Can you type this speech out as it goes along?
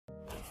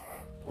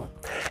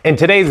In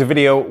today's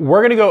video,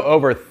 we're gonna go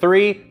over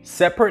 3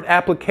 separate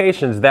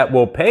applications that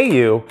will pay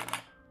you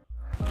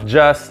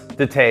just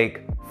to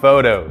take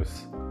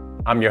photos.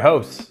 I'm your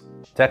host,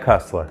 Tech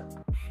Hustler.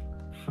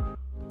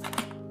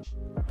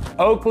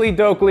 Oakley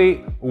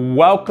dokley,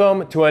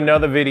 welcome to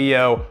another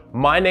video.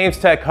 My name's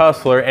Tech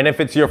Hustler, and if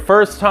it's your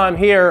first time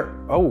here,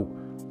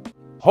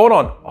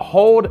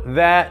 hold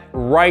that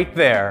right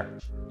there.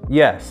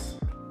 Yes,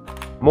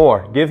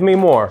 more, give me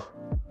more.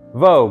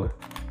 Vogue.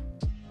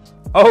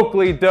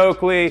 Oakley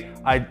dokley,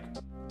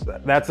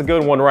 that's a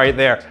good one right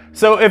there.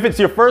 So if it's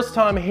your first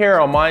time here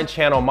on my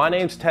channel, my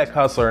name's Tech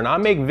Hustler, and I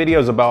make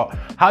videos about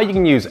how you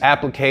can use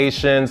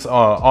applications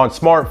on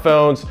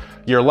smartphones,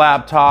 your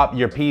laptop,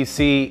 your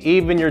PC,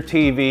 even your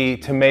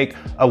TV to make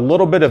a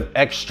little bit of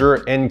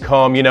extra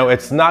income. You know,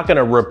 it's not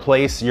gonna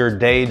replace your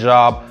day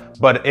job,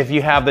 but if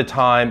you have the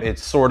time,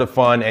 it's sort of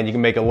fun and you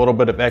can make a little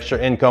bit of extra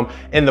income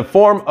in the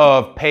form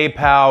of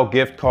PayPal,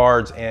 gift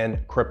cards, and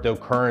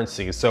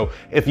cryptocurrency. So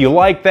if you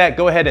like that,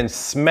 go ahead and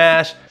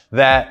smash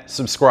that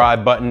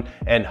subscribe button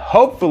and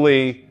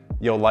hopefully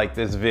you'll like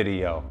this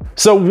video.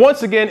 So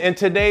once again, in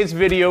today's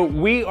video,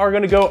 we are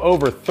gonna go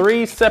over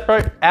 3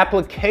 separate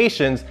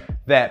applications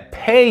that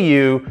pay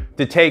you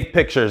to take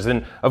pictures.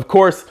 And of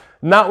course,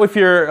 not with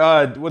your,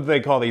 what do they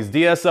call these,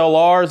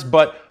 DSLRs,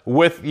 but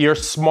with your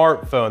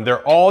smartphone.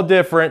 They're all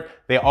different.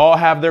 They all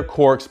have their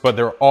quirks, but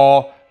they're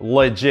all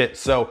legit.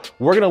 So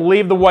we're gonna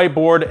leave the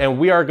whiteboard and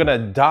we are gonna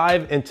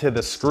dive into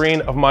the screen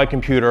of my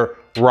computer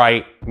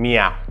right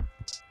meow.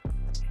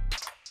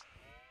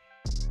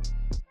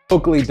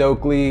 Oakley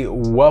dokley,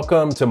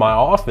 welcome to my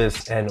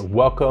office and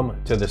welcome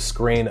to the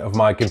screen of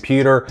my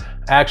computer.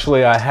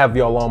 Actually, I have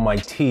y'all on my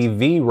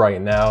TV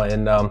right now,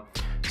 and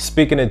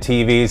speaking of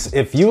TVs,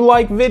 if you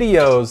like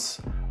videos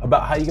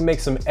about how you can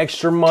make some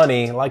extra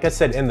money, like I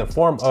said, in the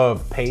form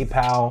of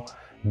PayPal,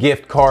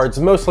 gift cards,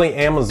 mostly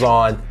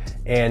Amazon,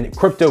 and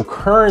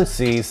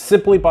cryptocurrencies,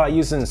 simply by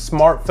using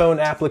smartphone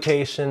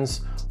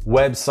applications,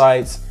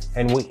 websites,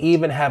 and we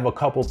even have a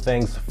couple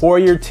things for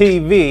your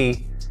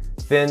TV,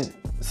 then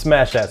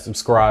smash that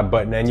subscribe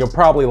button and you'll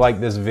probably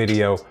like this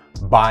video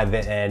by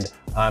the end,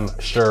 I'm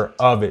sure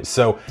of it.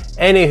 So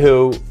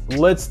anywho,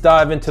 let's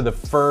dive into the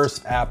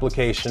first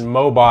application,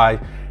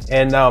 Mobeye.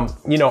 And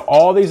you know,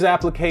 all these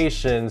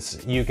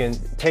applications you can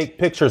take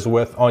pictures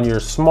with on your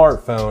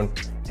smartphone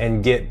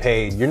and get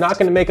paid. You're not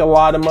gonna make a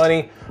lot of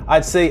money.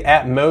 I'd say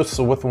at most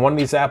with one of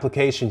these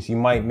applications, you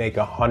might make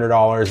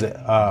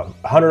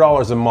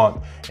 $100 a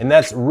month. And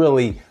that's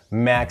really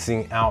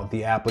maxing out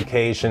the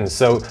application.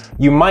 So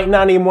you might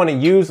not even want to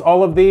use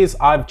all of these.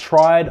 I've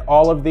tried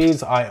all of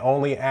these. I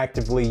only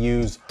actively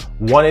use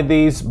one of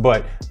these,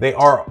 but they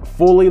are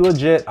fully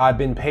legit. I've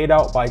been paid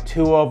out by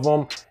 2 of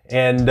them,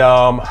 and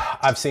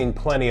I've seen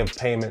plenty of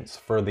payments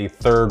for the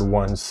 3rd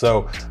one.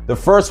 So the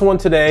first one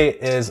today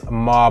is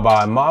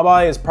Mobeye.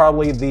 Mobeye is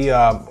probably the,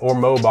 or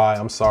Mobeye,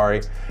 I'm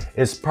sorry,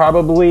 is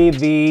probably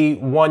the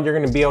one you're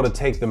gonna be able to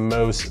take the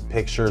most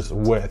pictures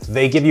with.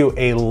 They give you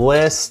a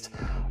list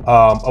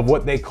of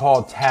what they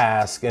call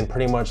tasks, and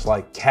pretty much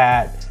like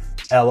cat,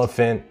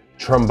 elephant,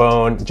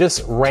 trombone,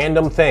 just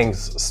random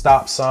things,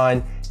 stop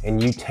sign,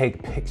 and you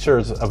take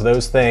pictures of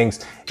those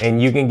things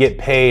and you can get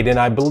paid. And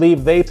I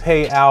believe they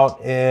pay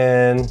out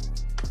in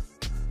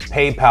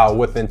PayPal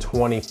within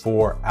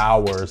 24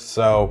 hours.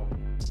 So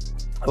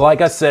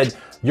like I said,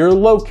 your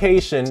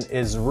location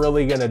is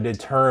really gonna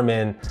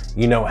determine,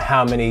 you know,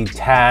 how many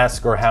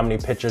tasks or how many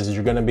pictures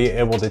you're gonna be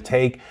able to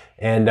take.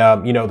 And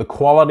you know, the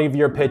quality of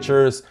your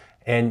pictures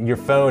and your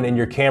phone and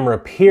your camera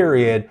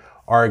period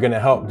are gonna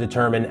help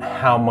determine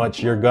how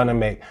much you're gonna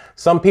make.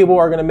 Some people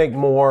are gonna make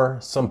more,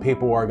 some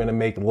people are gonna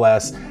make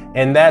less.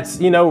 And that's,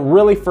 you know,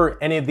 really for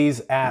any of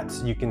these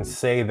apps, you can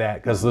say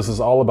that because this is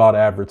all about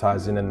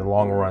advertising in the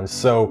long run.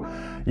 So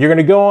you're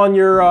gonna go on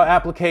your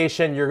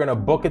application, you're gonna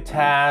book a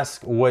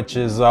task, which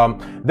is,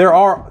 there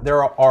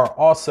are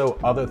also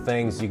other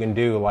things you can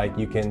do, like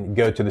you can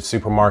go to the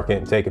supermarket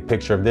and take a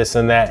picture of this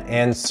and that,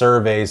 and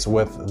surveys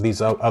with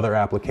these other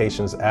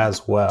applications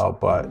as well.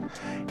 But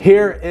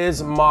here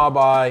is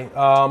Mobeye.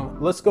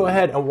 Let's go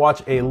ahead and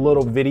watch a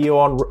little video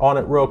on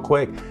it real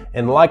quick.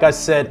 And like I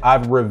said,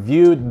 I've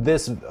reviewed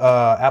this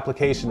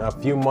application a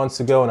few months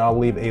ago, and I'll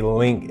leave a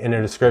link in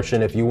the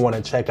description if you want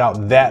to check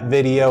out that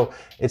video.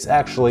 It's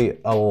actually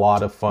a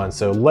lot of fun.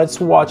 So let's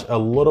watch a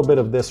little bit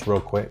of this real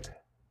quick.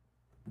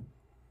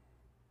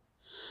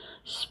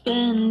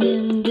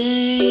 Spending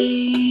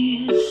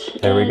days.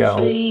 There we go.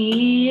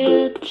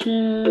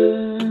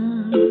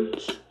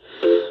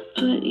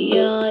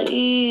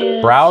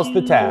 Browse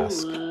the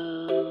task.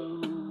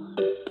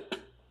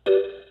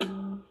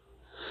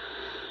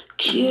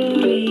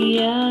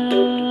 Curious,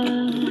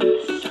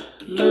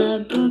 my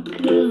book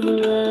of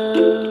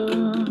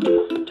love.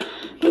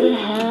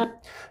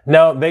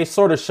 Now, they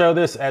sort of show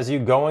this as you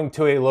going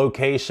to a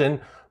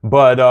location,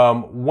 but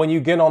when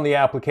you get on the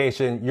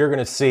application, you're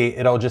gonna see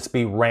it'll just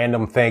be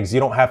random things. You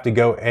don't have to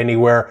go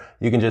anywhere.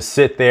 You can just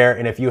sit there,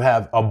 and if you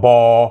have a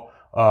ball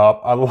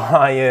a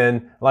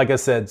lion, like I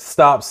said,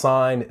 stop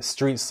sign,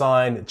 street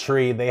sign,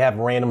 tree. They have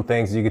random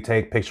things you could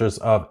take pictures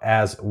of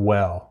as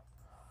well.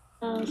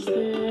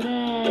 That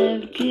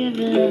I've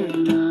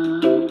given up.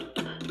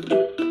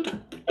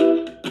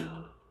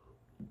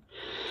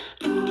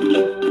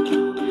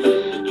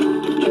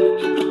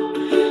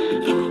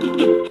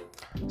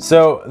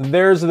 So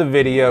there's the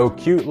video,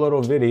 cute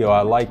little video.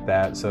 I like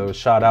that. So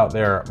shout out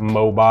there,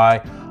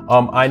 Mobeye.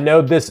 I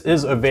know this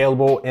is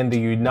available in the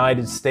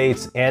United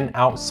States and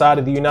outside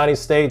of the United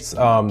States,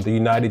 the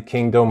United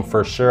Kingdom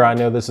for sure. I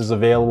know this is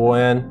available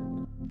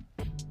in.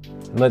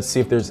 Let's see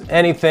if there's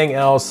anything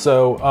else.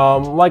 So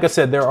like I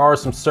said, there are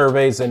some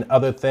surveys and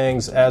other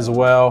things as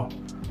well.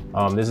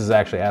 This is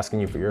actually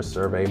asking you for your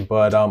survey,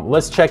 but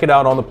let's check it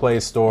out on the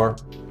Play Store.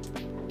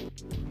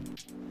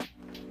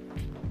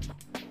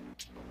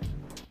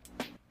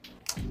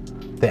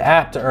 The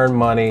app to earn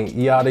money,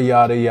 yada,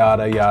 yada,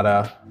 yada,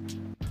 yada.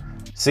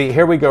 See,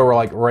 here we go, we're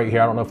like right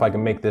here. I don't know if I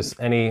can make this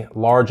any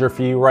larger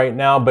for you right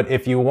now, but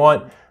if you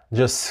want,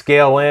 just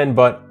scale in,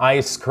 but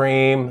ice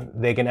cream,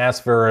 they can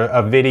ask for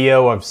a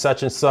video of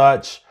such and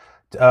such,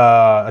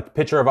 a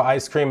picture of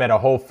ice cream at a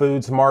Whole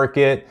Foods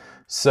market.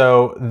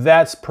 So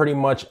that's pretty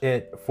much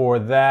it for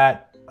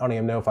that. I don't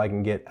even know if I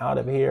can get out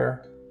of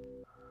here.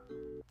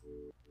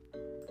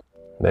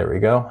 There we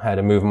go. Had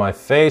to move my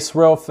face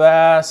real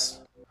fast.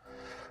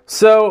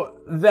 So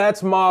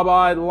that's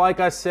Mobeye. Like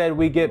I said,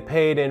 we get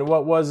paid in,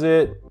 what was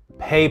it?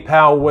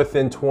 PayPal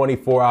within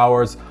 24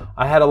 hours.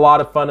 I had a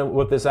lot of fun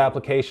with this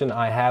application.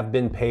 I have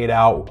been paid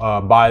out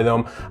by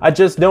them. I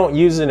just don't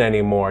use it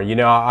anymore. You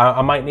know,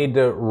 I might need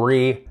to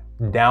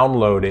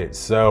re-download it.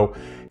 So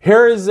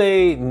here is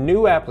a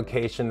new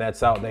application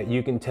that's out that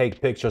you can take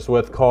pictures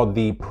with called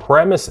the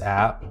Premise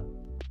app.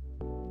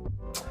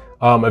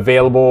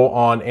 Available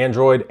on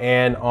Android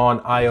and on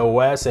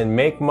iOS, and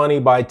make money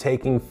by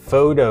taking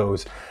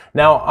photos.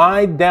 Now,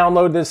 I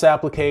downloaded this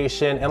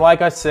application, and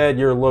like I said,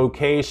 your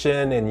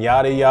location and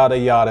yada, yada,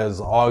 yada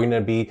is all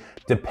gonna be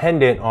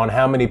dependent on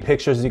how many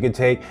pictures you can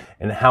take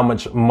and how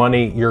much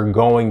money you're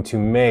going to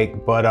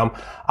make. But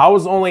I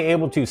was only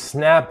able to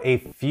snap a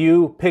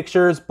few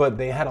pictures, but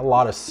they had a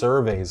lot of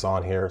surveys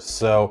on here.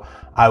 So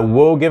I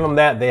will give them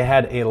that. They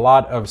had a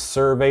lot of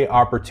survey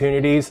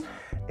opportunities.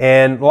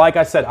 And like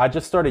I said, I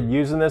just started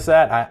using this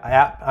app.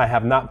 I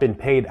have not been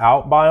paid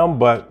out by them,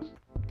 but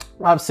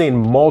I've seen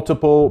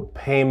multiple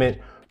payment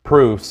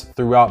proofs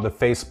throughout the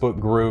Facebook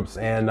groups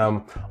and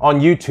on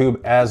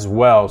YouTube as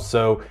well.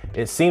 So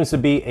it seems to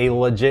be a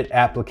legit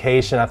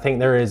application. I think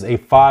there is a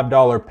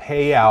 $5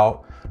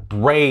 payout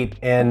rate,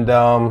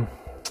 and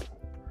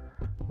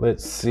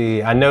let's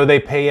see, I know they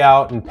pay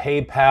out in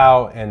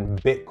PayPal and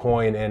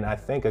Bitcoin, and I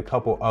think a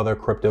couple other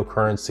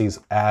cryptocurrencies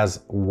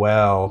as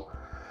well.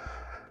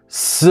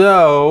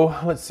 So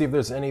let's see if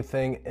there's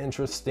anything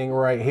interesting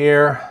right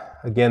here.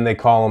 Again, they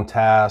call them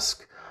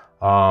tasks.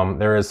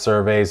 There is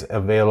surveys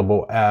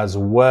available as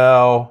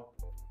well.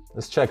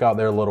 Let's check out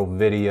their little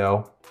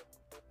video.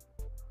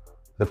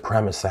 The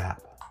Premise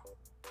app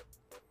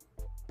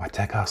by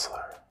Tech Hustler.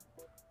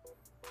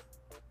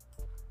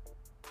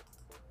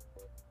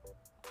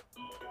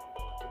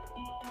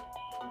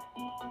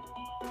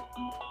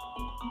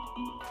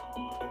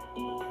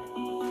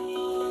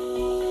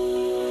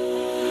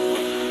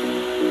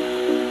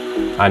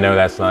 I know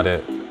that's not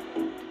it.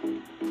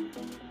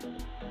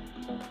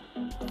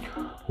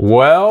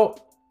 Well,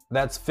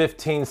 that's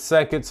 15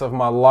 seconds of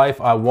my life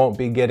I won't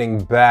be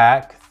getting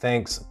back.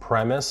 Thanks,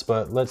 Premise.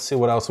 But let's see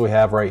what else we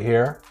have right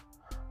here.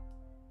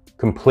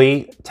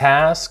 Complete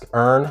task,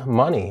 earn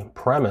money,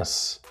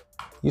 Premise.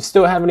 You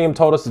still haven't even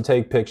told us to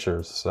take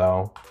pictures,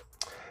 so.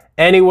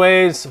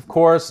 Anyways, of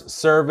course,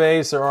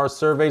 surveys. There are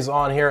surveys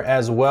on here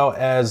as well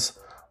as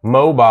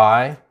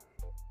Mobeye.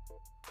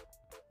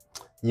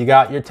 You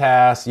got your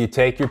tasks, you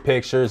take your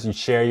pictures, you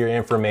share your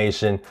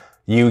information,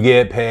 you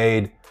get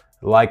paid.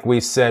 Like we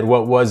said,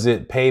 what was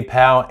it?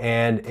 PayPal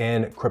and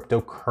in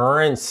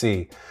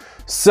cryptocurrency.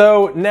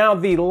 So now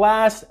the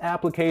last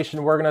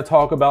application we're gonna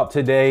talk about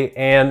today,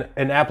 and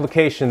an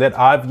application that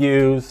I've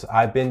used,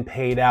 I've been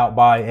paid out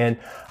by, and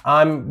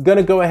I'm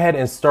gonna go ahead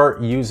and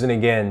start using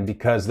again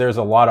because there's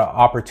a lot of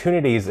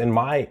opportunities in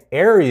my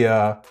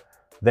area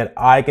that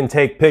I can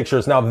take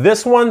pictures. Now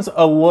this one's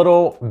a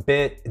little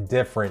bit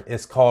different.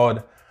 It's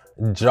called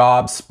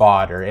Job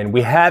Spotter, and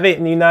we have it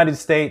in the United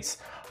States.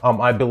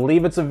 I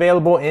believe it's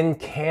available in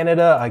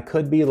Canada. I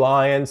could be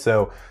lying,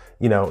 so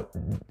you know,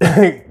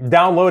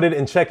 download it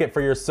and check it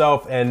for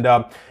yourself. And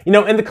you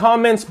know, in the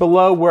comments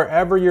below,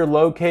 wherever you're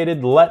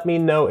located, let me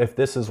know if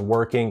this is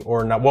working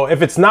or not. Well,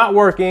 if it's not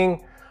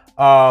working,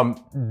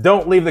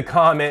 don't leave the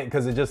comment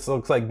because it just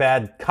looks like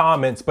bad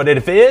comments. But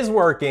if it is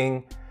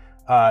working,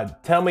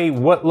 tell me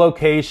what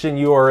location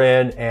you are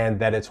in and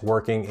that it's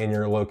working in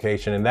your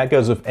location. And that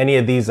goes with any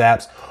of these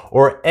apps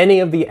or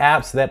any of the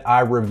apps that I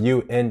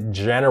review in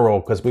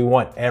general, because we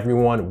want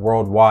everyone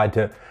worldwide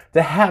to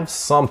have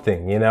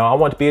something, you know. I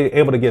want to be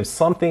able to give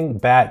something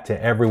back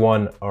to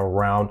everyone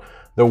around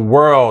the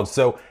world.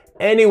 So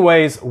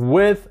anyways,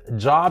 with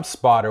Job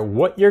Spotter,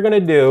 what you're gonna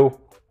do,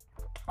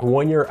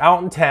 when you're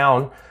out in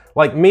town,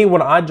 like me,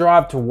 when I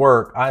drive to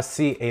work, I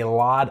see a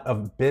lot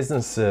of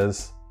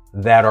businesses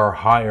that are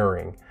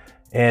hiring.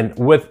 And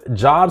with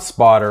Job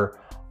Spotter,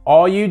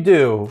 all you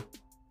do,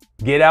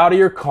 get out of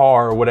your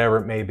car or whatever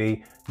it may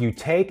be, you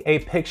take a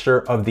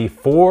picture of the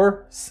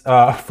for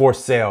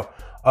sale,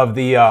 of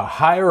the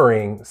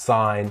hiring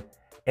sign,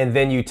 and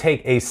then you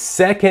take a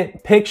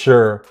second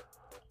picture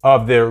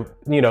of the,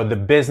 the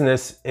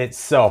business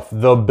itself,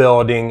 the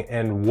building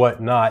and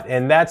whatnot.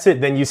 And that's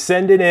it. Then you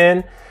send it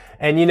in,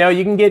 and you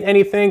can get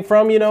anything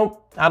from,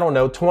 I don't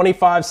know,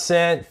 25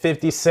 cents,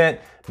 50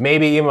 cents,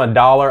 maybe even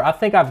 $1. I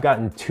think I've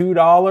gotten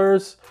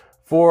 $2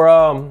 for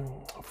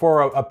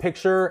a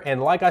picture.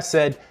 And like I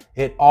said,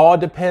 it all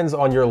depends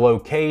on your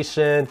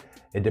location.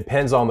 It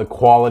depends on the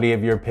quality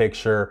of your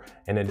picture,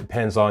 and it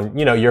depends on,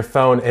 your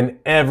phone and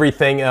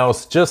everything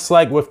else, just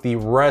like with the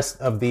rest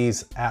of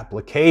these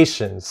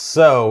applications.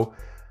 So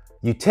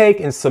you take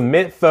and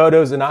submit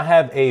photos, and I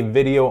have a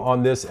video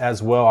on this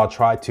as well. I'll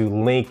try to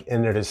link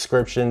in the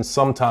description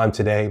sometime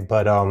today,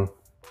 but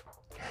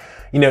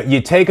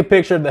you take a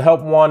picture of the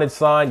help wanted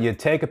sign, you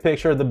take a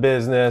picture of the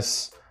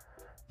business,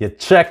 you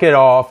check it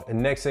off,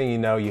 and next thing you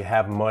know, you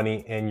have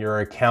money in your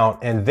account,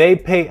 and they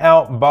pay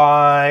out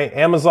by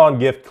Amazon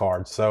gift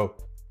cards. So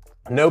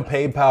no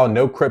PayPal,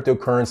 no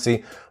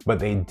cryptocurrency, but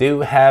they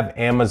do have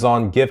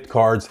Amazon gift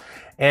cards.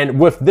 And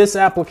with this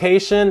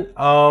application,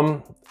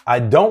 I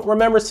don't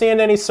remember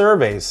seeing any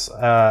surveys,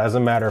 as a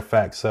matter of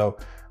fact. So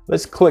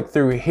let's click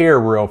through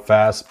here real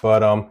fast,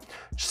 but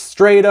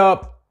straight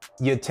up,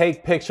 you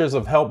take pictures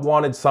of help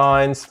wanted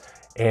signs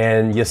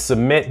and you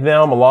submit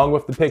them along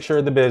with the picture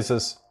of the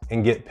business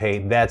and get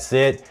paid. That's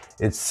it.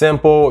 It's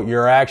simple.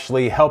 You're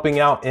actually helping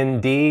out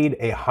Indeed,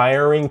 a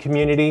hiring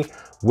community,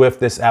 with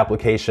this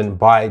application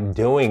by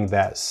doing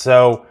that.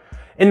 So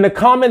in the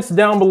comments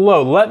down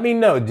below, let me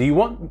know, do you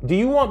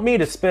want me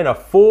to spend a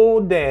full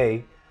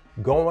day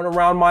going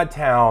around my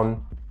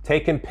town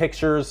taking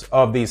pictures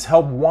of these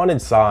help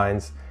wanted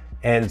signs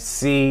and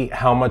see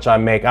how much I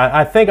make?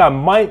 I think I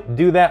might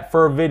do that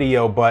for a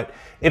video, but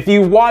if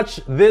you watch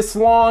this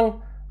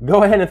long,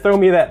 go ahead and throw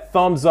me that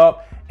thumbs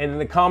up. And in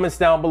the comments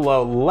down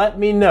below, let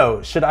me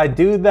know, should I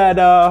do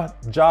that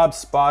Job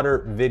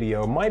Spotter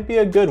video? Might be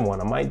a good one.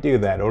 I might do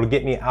that. It'll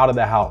get me out of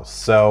the house.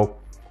 So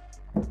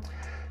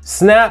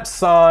snap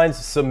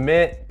signs,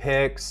 submit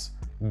pics,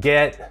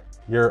 get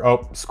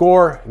your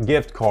score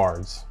gift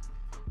cards.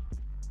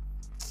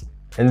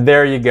 And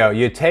there you go.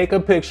 You take a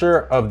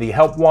picture of the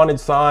help wanted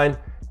sign,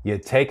 you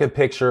take a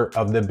picture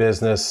of the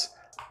business.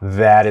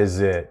 That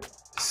is it.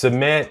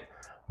 Submit.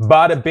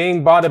 Bada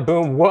bing, bada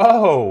boom.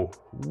 Whoa,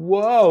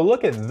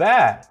 look at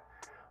that.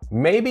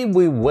 Maybe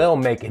we will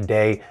make a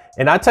day.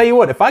 And I tell you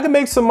what, if I can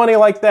make some money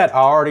like that, I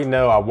already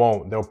know I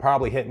won't. They'll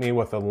probably hit me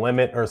with a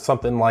limit or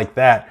something like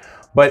that.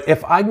 But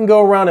if I can go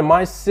around in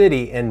my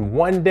city in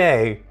one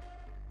day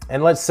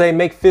and let's say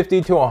make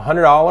 $50 to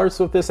 $100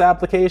 with this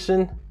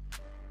application,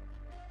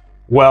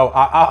 well,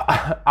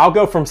 I'll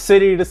go from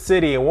city to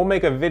city and we'll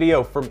make a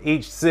video from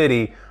each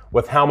city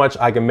with how much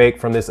I can make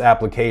from this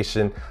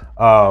application.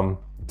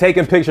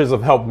 Taking pictures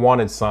of help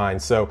wanted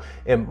signs. So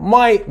it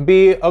might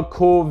be a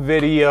cool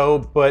video,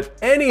 but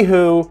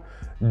anywho,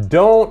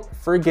 don't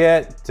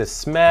forget to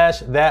smash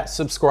that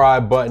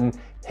subscribe button,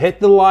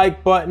 hit the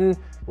like button,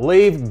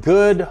 leave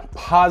good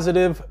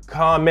positive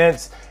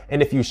comments.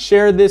 And if you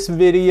share this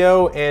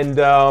video and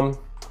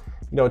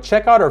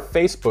check out our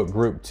Facebook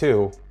group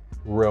too,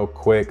 real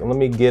quick. Let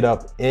me get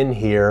up in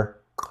here.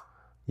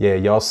 Yeah,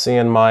 y'all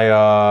seeing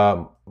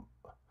my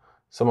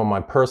some of my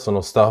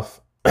personal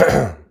stuff.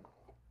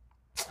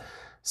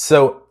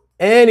 So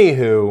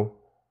anywho,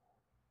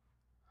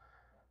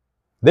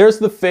 there's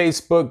the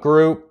Facebook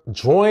group.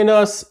 Join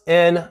us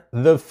in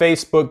the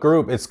Facebook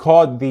group. It's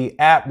called the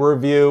App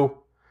Review.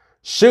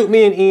 Shoot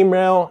me an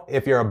email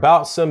if you're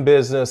about some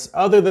business.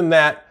 Other than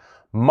that,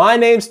 my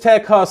name's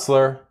Tech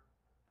Hustler.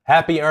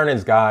 Happy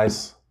earnings,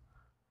 guys.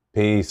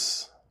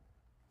 Peace.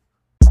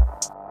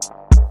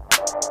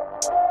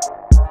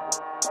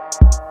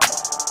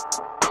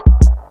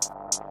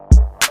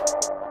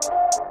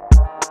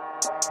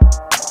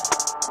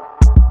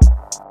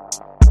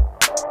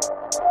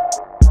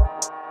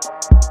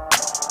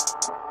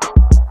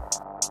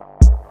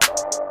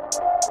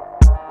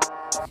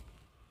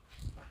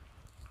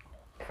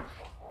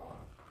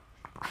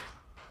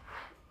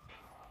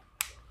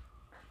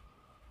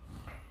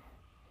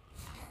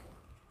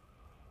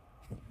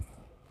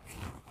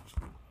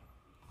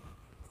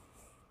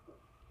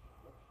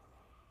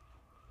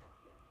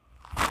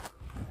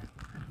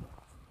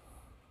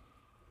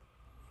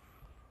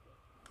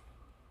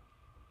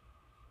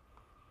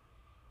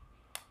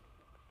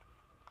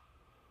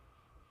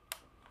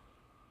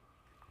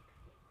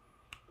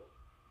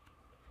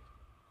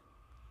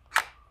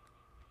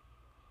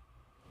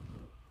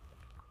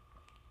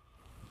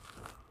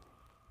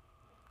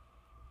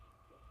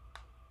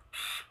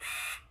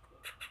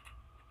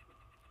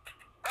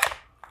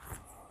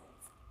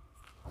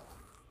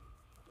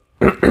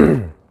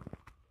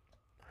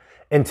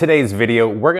 In today's video, we're